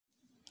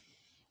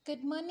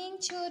Good morning,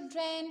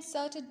 children.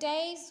 So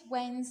today is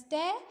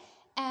Wednesday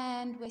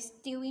and we're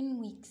still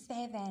in week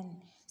 7.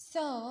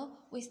 So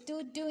we're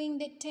still doing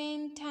the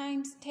 10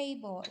 times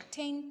table,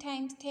 10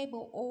 times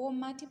table or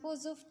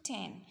multiples of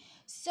 10.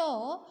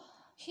 So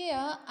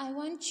here I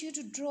want you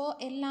to draw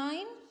a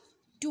line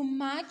to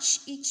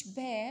match each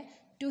bear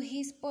to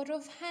his pot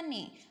of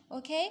honey.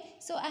 Okay,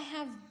 so I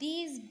have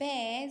these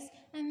bears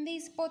and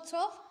these pots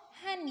of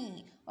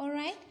honey.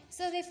 Alright,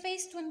 so the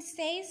first one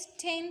says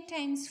 10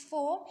 times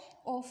 4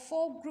 or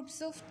 4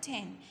 groups of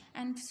 10,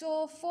 and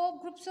so 4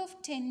 groups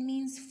of 10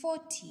 means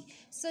 40.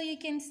 So you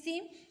can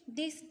see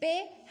this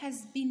bear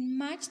has been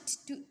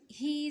matched to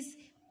his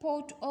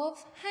pot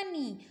of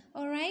honey.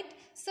 Alright,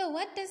 so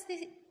what does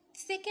the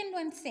second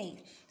one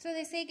say? So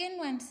the second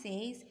one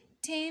says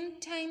 10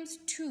 times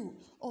 2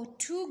 or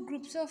 2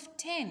 groups of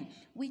 10,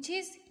 which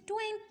is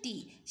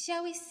 20.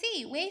 Shall we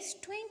see? Where's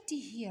 20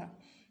 here?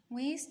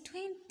 Where's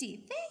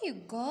 20? There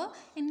you go.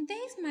 And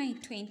there's my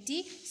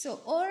 20. So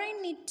all I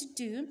need to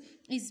do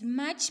is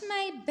match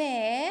my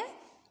bear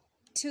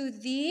to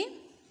the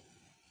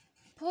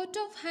pot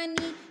of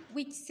honey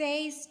which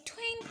says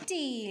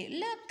 20.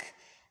 Look,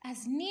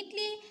 as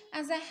neatly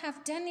as I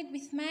have done it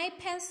with my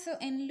pencil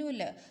and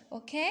ruler.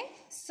 Okay?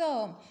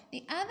 So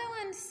the other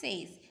one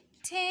says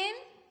 10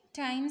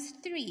 times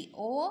 3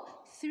 or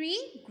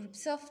 3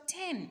 groups of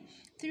 10.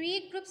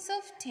 3 groups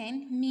of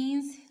 10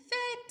 means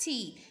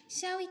 30.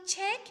 Shall we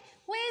check?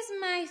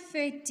 Where's my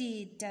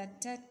 30? Da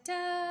da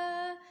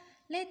da.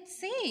 Let's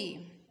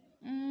see.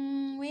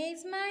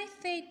 Where's my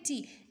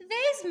 30?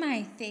 There's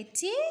my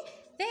 30.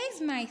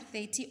 There's my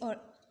 30. Or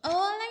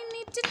all I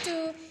need to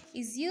do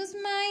is use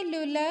my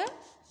ruler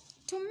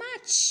to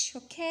match.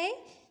 Okay?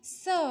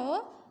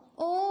 So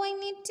all I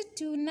need to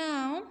do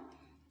now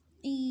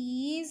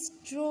is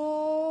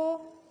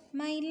draw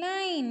my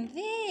line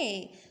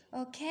there.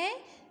 Okay,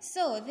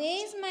 so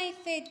there's my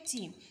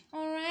 30.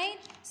 Alright,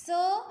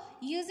 so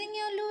using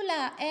your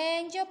ruler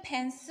and your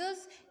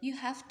pencils, you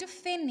have to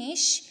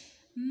finish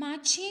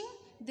matching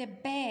the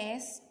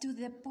bears to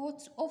the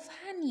pots of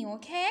honey.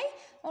 Okay,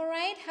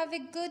 alright, have a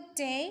good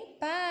day.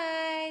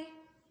 Bye.